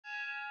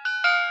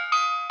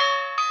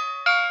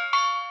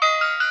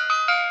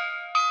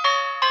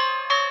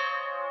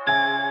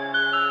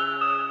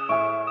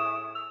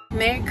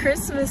Merry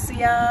Christmas,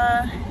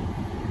 y'all.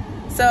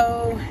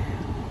 So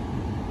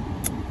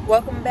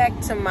welcome back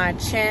to my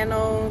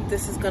channel.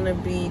 This is gonna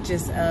be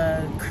just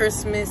a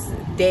Christmas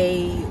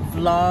Day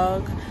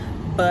vlog,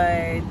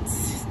 but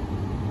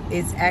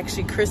it's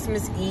actually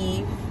Christmas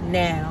Eve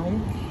now,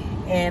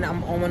 and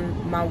I'm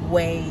on my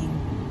way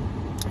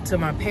to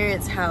my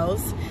parents'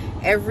 house.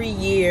 Every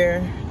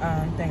year,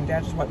 dang, did I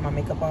just wipe my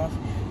makeup off?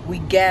 We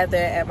gather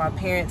at my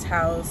parents'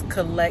 house,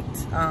 collect,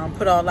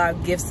 put all our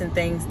gifts and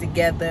things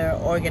together,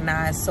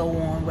 organize, so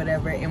on,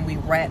 whatever, and we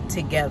wrap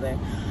together.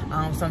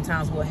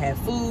 Sometimes we'll have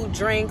food,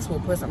 drinks,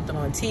 we'll put something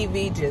on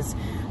TV, just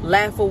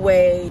laugh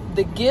away.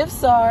 The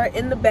gifts are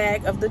in the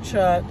back of the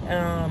truck,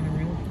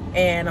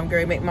 and I'm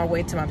going to make my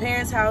way to my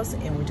parents' house,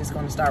 and we're just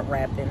going to start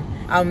wrapping.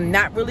 I'm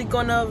not really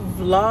going to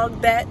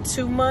vlog that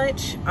too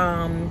much.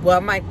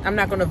 Well, I'm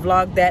not going to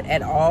vlog that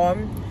at all.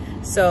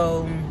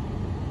 So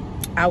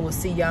I will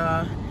see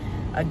y'all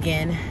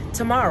again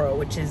tomorrow,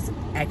 which is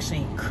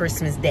actually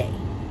Christmas Day.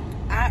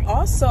 I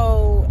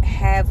also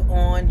have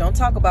on, don't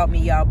talk about me,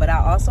 y'all, but I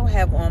also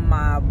have on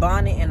my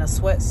bonnet and a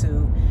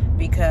sweatsuit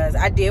because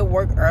I did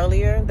work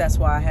earlier. That's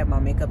why I had my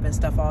makeup and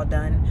stuff all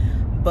done.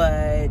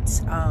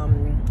 But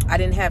I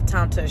didn't have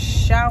time to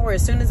shower.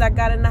 As soon as I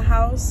got in the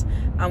house,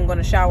 I'm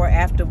gonna shower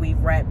after we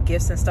wrap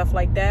gifts and stuff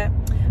like that.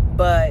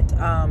 But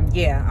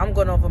yeah, I'm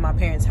going over my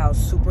parents' house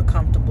super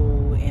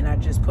comfortable, and I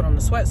just put on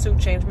the sweatsuit,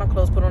 change my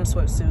clothes, put on the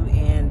sweatsuit,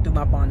 and do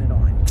my bonnet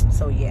on.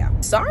 So yeah,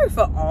 sorry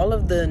for all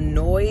of the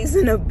noise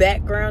in the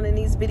background in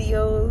these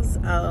videos.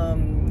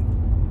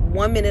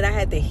 1 minute I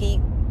had the heat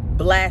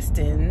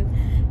blasting,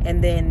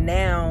 and then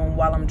now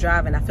while I'm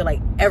driving, I feel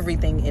like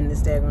everything in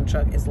this daggone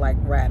truck is like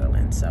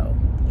rattling. So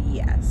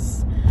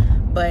yes,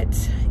 but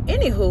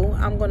anywho,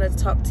 I'm gonna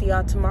talk to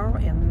y'all tomorrow,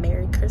 and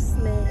Merry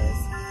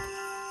Christmas.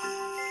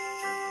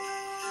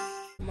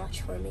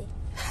 Much for me.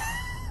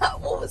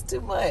 What was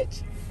too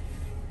much?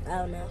 I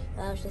don't know.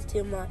 That was just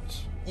too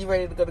much. You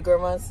ready to go to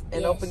grandma's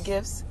and Yes. open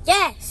gifts?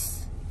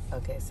 Yes!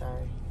 Okay,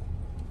 sorry.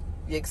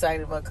 You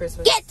excited about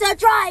Christmas? Get to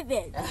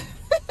driving!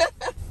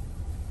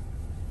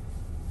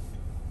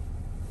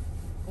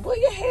 Boy,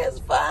 your hair's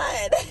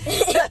fine.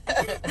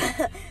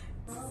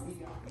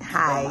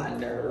 Hi.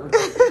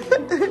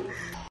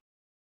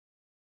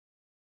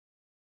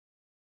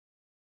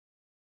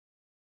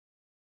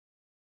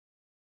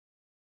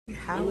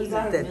 How is it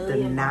that the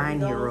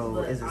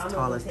 9-year-old is as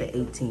tall as the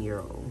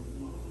 18-year-old?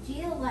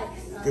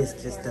 This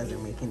just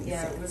doesn't make any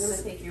sense. We're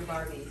gonna take your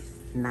Barbies.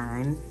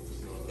 9,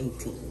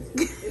 18.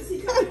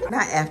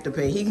 Not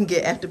Afterpay. He can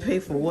get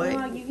Afterpay for what?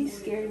 Oh, you be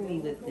scaring me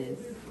with this.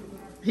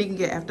 He can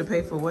get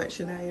Afterpay for what,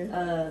 Shania?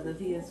 The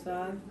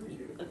PS5,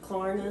 a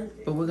Klarna.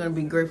 But we're gonna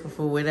be grateful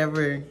for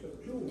whatever.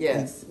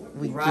 Yes.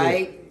 We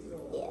right.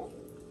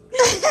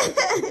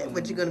 Get.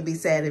 But you're gonna be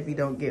sad if you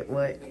don't get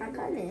what? I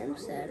kinda am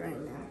sad right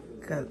now.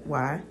 Cause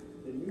why?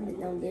 I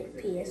don't get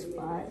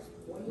PS5.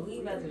 We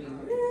about to be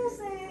real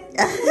sad.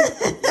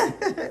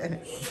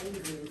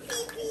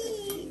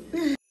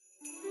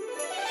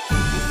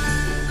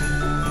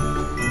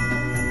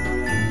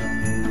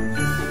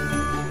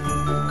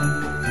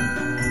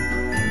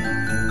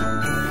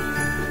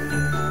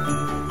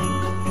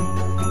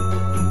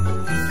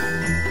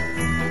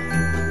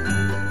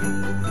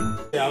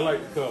 Yeah, I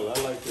like the color. I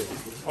like it.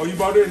 Oh, you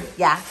bought it?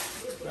 Yeah.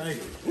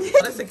 Thank you.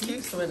 That's a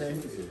cute sweater.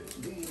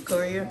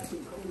 Korea.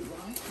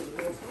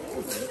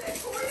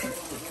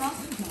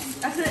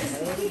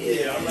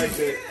 Yeah, I like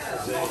that.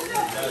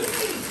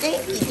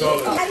 Thank you.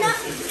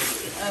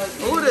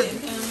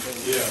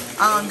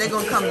 Yeah. They're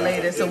gonna come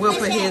later, so we'll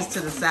put his to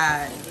the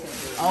side.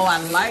 Oh, I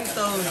like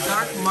those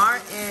Dark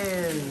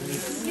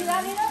Martens. You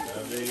got it up?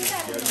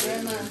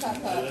 Grandma and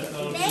Papa.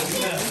 Thank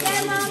you,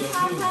 Grandma and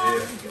Papa.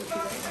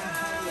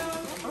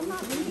 I'm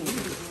not reading it.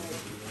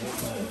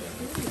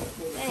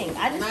 Dang, I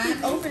just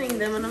keep opening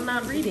them and I'm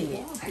not reading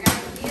it.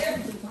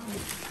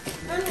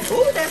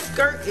 Ooh, that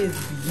skirt is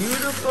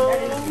beautiful.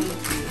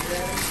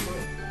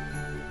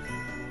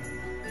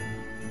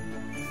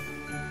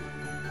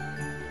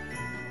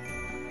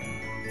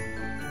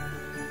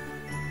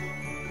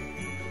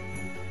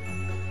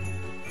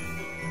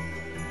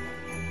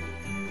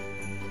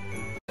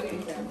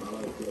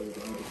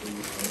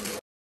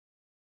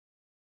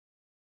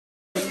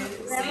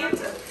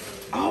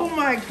 Oh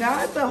my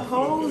God, the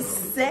whole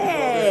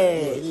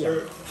set.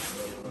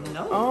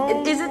 No.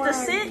 Oh, is it the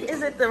scent?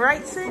 Is it the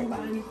right scent?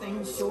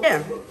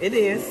 Yeah, it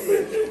is.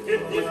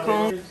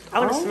 I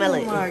want to smell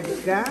it. Oh my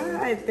God,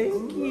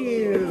 thank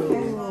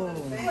you.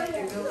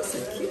 That's a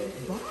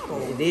cute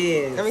bottle. It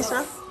is. Let me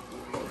smell.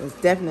 It's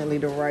definitely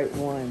the right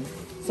one.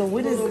 So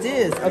what is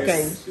this?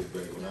 Okay.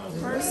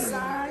 First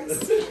size.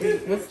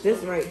 What's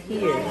this right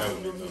here?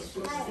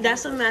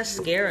 That's a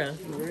mascara.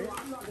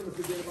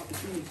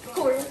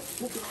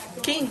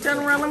 King, turn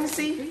around, let me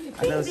see.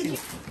 I know she.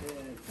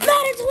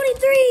 Madden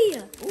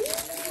 23!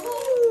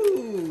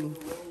 Ooh.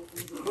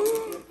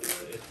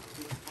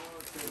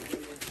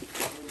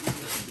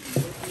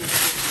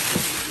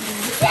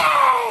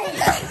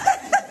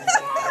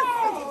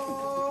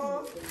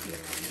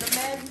 The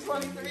Madden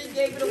 23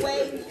 gave it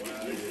away.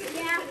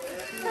 Yeah,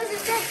 because it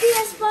said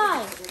PS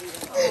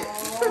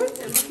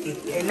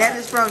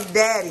from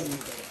Daddy.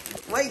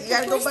 Wait, you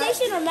gotta go back.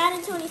 PlayStation or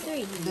Madden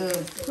 23? The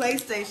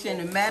PlayStation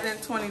and Madden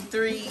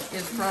 23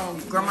 is from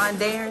Grandma and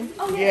Darren.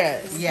 Oh,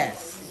 Yes.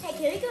 Yes. Hey,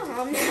 can we go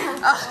home now?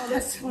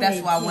 That's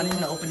why I wanted him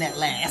to open that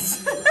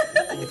last.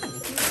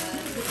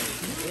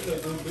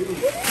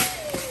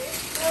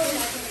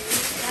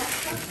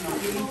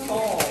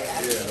 Oh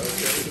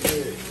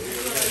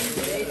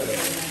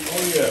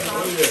yeah.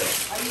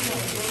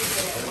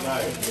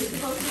 Nice.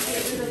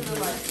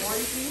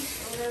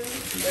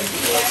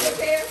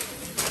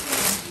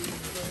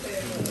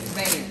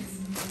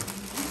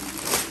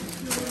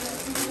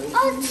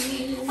 Oh,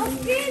 a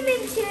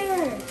gaming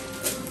chair.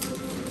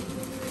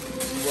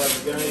 What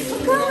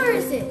color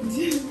is it?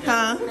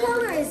 Huh? What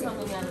color is it?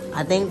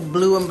 I think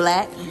blue and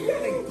black.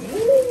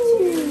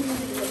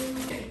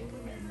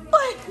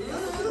 What?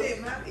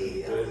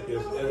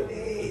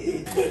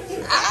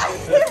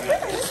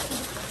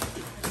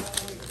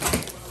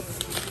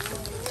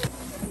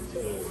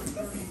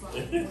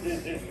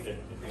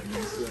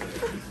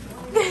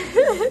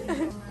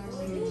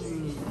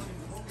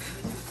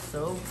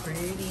 So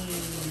pretty.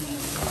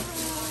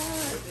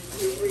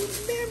 You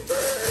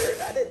remembered.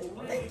 I didn't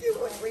think you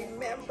would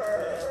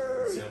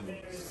remember.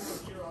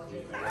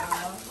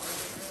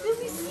 Let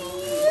me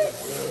see it.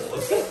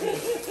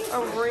 A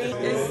ring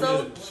is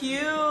so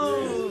cute.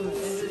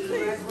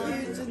 Thank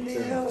you,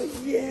 Janelle.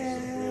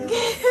 Yeah.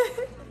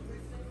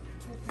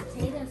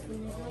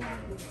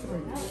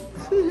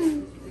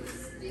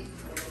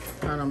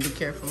 Hold on, be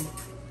careful.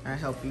 I'll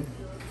help you.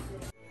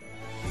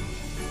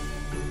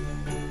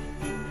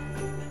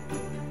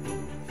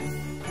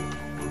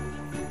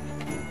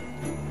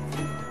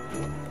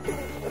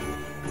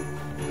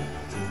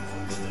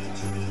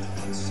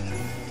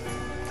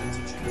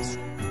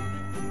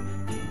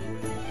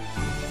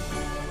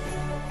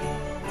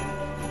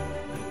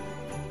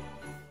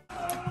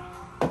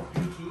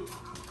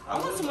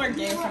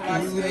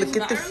 Ooh, look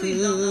at the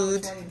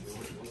food.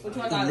 It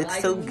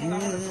looks so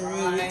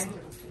good.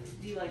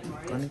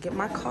 Gonna get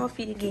my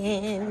coffee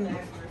again.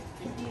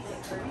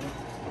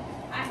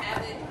 I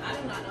have it. I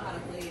do not know how to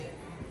play it.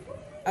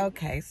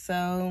 Okay,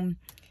 so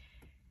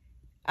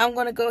I'm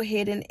gonna go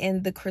ahead and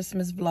end the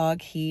Christmas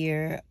vlog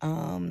here.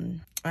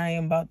 I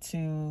am about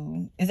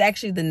to, it's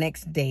actually the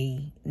next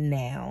day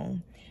now.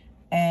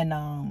 And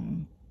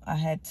I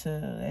had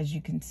to, as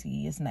you can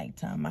see, it's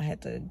nighttime. I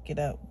had to get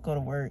up, go to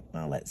work,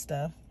 and all that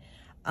stuff.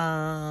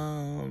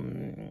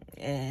 And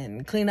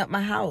clean up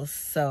my house.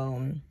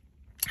 So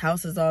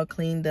house is all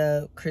cleaned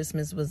up.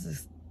 Christmas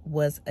was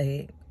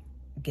a,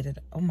 get it,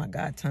 oh my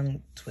God,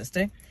 tongue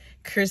twister.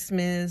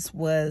 Christmas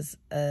was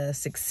a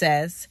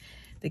success.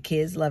 The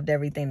kids loved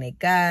everything they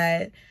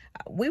got.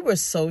 We were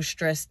so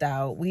stressed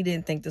out. We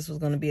didn't think this was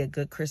going to be a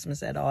good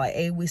Christmas at all.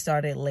 A, we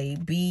started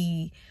late.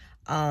 B,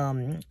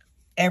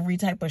 every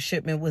type of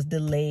shipment was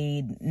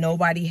delayed.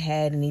 Nobody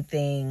had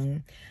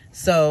anything.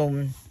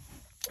 So,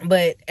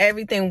 but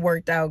everything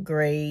worked out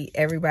great.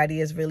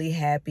 Everybody is really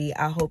happy.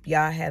 I hope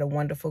y'all had a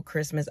wonderful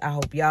Christmas. I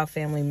hope y'all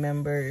family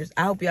members,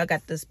 I hope y'all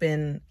got to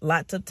spend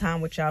lots of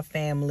time with y'all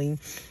family.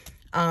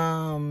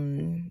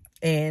 And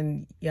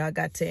y'all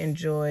got to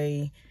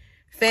enjoy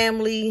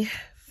family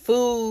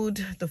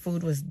food. The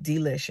food was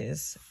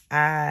delicious.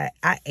 I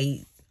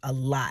ate a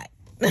lot.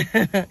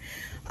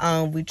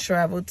 We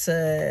traveled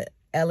to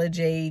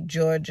Ellijay,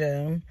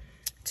 Georgia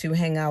to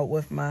hang out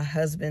with my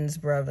husband's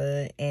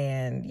brother,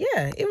 and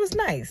yeah, it was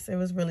nice. It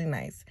was really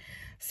nice.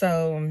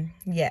 So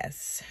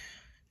yes,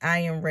 I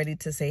am ready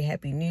to say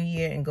Happy New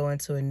Year and go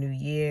into a new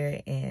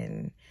year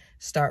and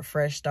start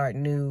fresh, start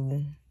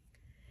new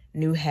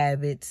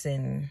habits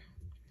and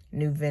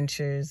new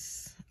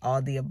ventures,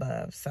 all the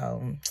above.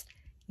 So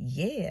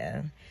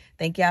yeah,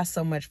 thank y'all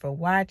so much for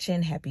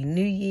watching. Happy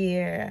New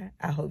Year.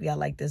 I hope y'all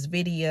like this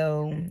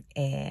video,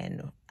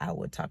 and I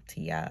will talk to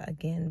y'all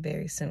again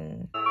very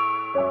soon.